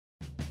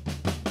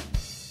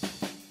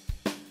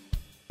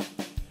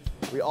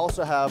We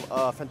also have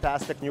a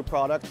fantastic new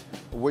product,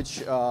 which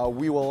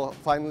we will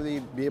finally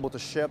be able to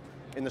ship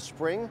in the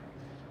spring.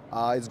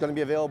 It's going to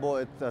be available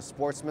at the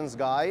Sportsman's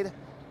Guide.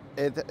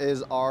 It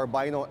is our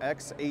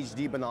bino-x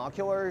HD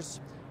binoculars,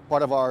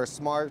 part of our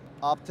smart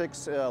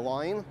optics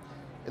line.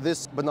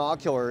 These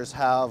binoculars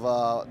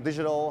have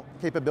digital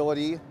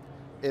capability.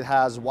 It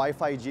has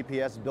Wi-Fi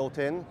GPS built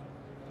in.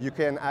 You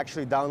can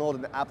actually download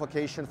an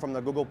application from the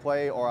Google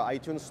Play or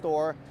iTunes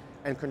Store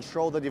and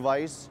control the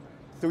device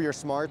through your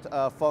smart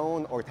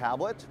phone or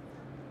tablet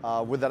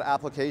with that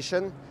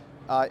application.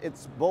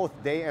 It's both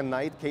day and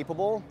night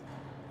capable.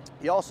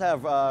 You also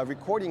have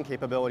recording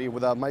capability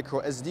with a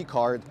micro SD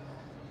card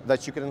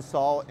that you can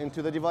install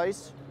into the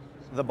device.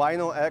 The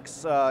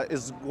bino-x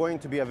is going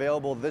to be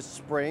available this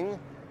spring.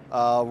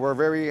 We're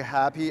very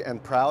happy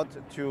and proud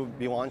to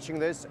be launching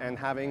this and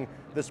having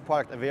this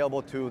product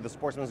available to the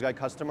Sportsman's Guide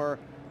customer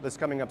this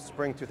coming up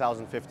spring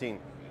 2015.